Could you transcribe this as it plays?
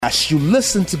As you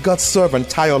listen to God's servant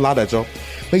Tayo Ladajo,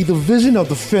 may the vision of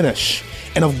the finish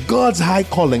and of God's high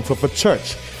calling for the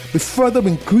church be further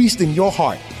increased in your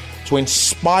heart to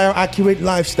inspire accurate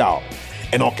lifestyle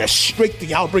and orchestrate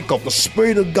the outbreak of the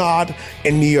Spirit of God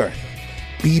in the earth.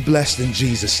 Be blessed in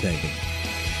Jesus' name.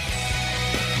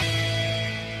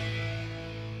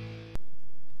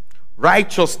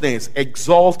 Righteousness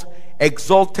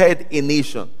exalted a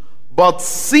nation, but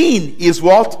sin is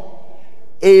what?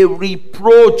 A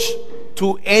reproach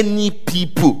to any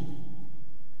people.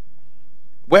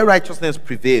 Where righteousness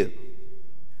prevails,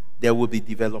 there will be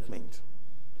development.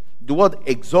 The word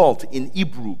exalt in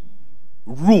Hebrew,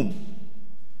 room,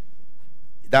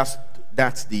 that's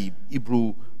the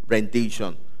Hebrew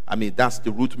rendition. That's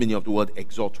the root meaning of the word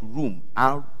exalt, room,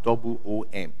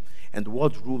 R-O-O-M. And the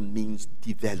word room means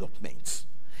development.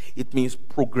 It means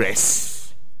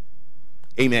progress.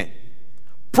 Amen.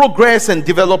 Progress and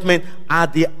development are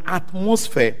the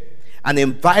atmosphere and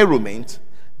environment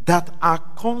that are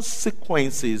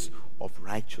consequences of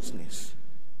righteousness.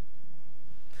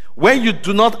 When you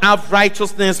do not have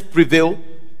righteousness prevail,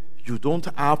 you don't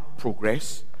have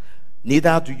progress,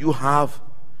 neither do you have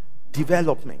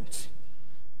development.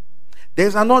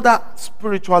 There's another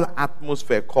spiritual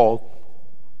atmosphere called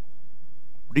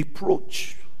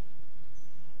reproach.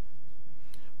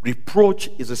 Reproach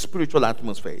is a spiritual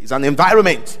atmosphere. It's an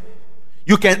environment.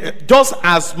 You can, just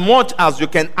as much as you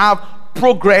can have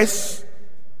progress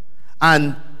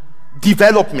and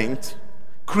development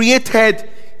created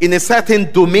in a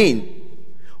certain domain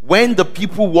when the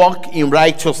people walk in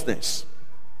righteousness.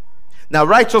 Now,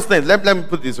 righteousness, let me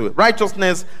put it this way.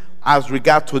 Righteousness as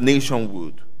regard to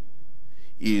nationhood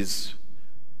is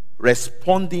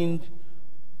responding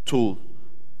to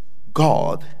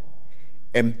God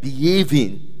and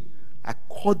behaving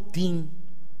according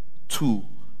to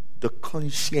the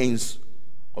conscience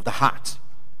of the heart.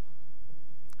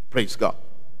 Praise God.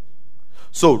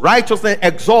 So righteousness,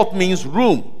 exalt means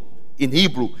room in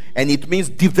Hebrew, and it means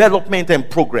development and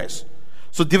progress.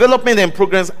 So development and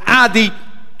progress are the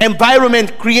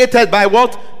environment created by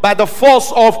what? By the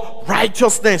force of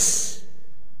righteousness.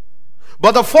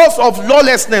 But the force of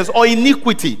lawlessness or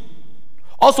iniquity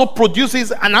also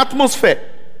produces an atmosphere.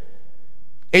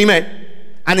 Amen.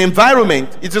 An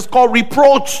environment. It is called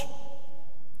reproach.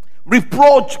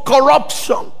 Reproach,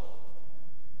 corruption,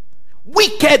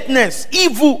 wickedness,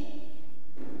 evil.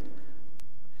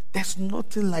 There's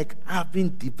nothing like having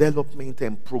development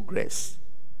and progress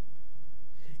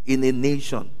in a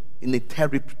nation, in a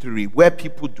territory where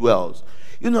people dwell.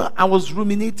 I was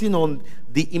ruminating on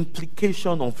the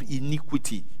implication of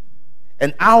iniquity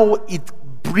and how it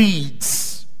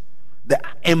breeds the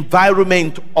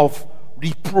environment of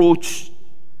reproach.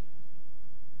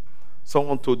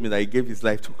 Someone told me that he gave his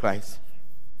life to Christ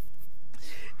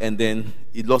and then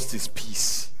he lost his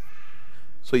peace.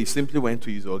 So he simply went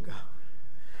to his Oga.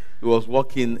 He was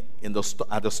working at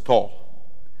the store.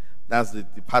 That's the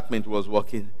department he was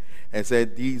working. And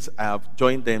said, I have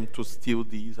joined them to steal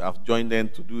these. I've joined them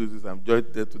to do this. I've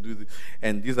joined them to do this.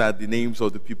 And these are the names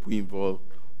of the people involved.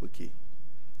 Okay.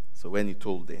 So when he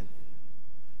told them,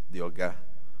 the Oga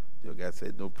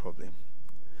said, no problem.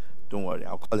 Don't worry,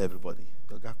 I'll call everybody.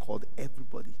 The Oga called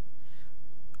everybody.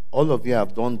 All of you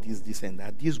have done this, and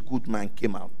that. This good man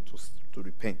came out to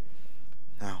repent.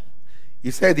 Now,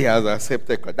 he said he has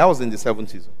accepted Christ. That was in the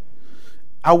 70s.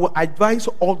 I will advise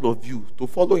all of you to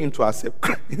follow him to accept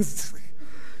Christ.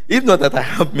 If not that I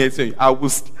have mercy on you, I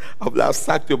will have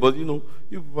sacked you. But you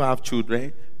people have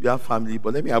children, you have family,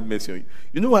 but let me have mercy on you.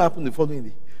 You know what happened the following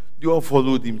day? They all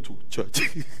followed him to church.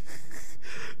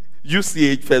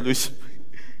 UCH fellowship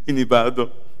in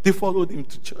Ibadan. They followed him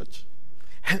to church.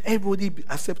 And everybody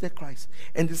accepted Christ.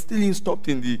 And the stealing stopped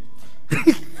in the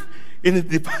in the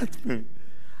department.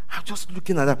 I'm just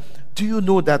looking at that. Do you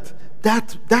know that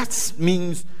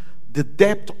means the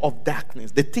depth of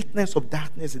darkness, the thickness of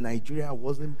darkness in Nigeria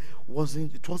wasn't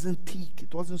thick.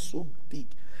 It wasn't so thick.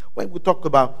 When we talk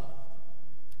about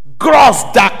gross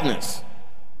darkness,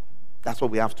 that's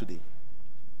what we have today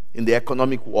in the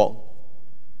economic world,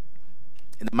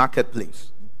 in the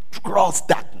marketplace. Gross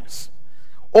darkness.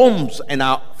 Homes and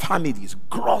our families,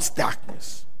 gross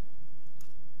darkness.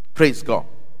 Praise God.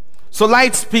 So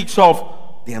light speaks of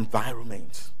the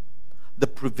environment, the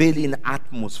prevailing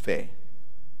atmosphere,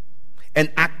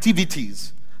 and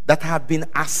activities that have been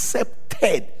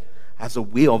accepted as a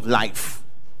way of life.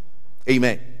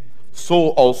 Amen.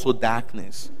 So also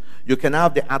darkness. You can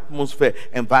have the atmosphere,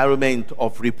 environment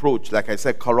of reproach, like I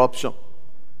said, corruption,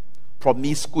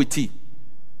 promiscuity.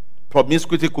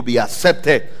 Promiscuity could be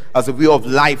accepted as a way of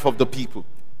life of the people.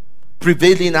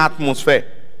 Prevailing atmosphere.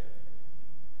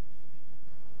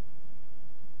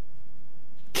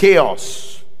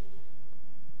 chaos.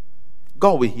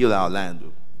 God will heal our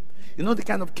land. You know the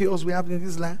kind of chaos we have in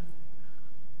this land?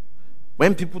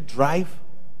 When people drive,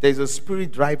 there's a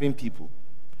spirit driving people.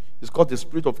 It's called the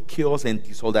spirit of chaos and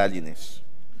disorderliness.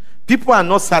 People are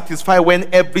not satisfied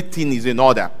when everything is in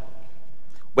order.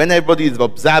 When everybody is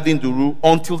observing the rule,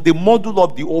 until they model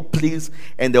up the whole place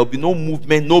and there will be no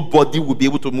movement, nobody will be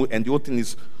able to move, and the whole thing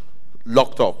is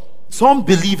locked up. It's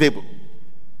unbelievable.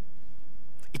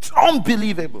 It's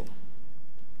unbelievable.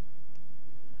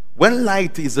 When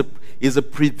light is a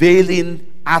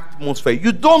prevailing atmosphere,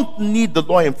 you don't need the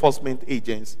law enforcement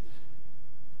agents.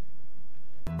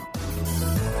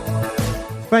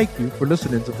 Thank you for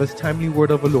listening to this timely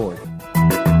word of the Lord.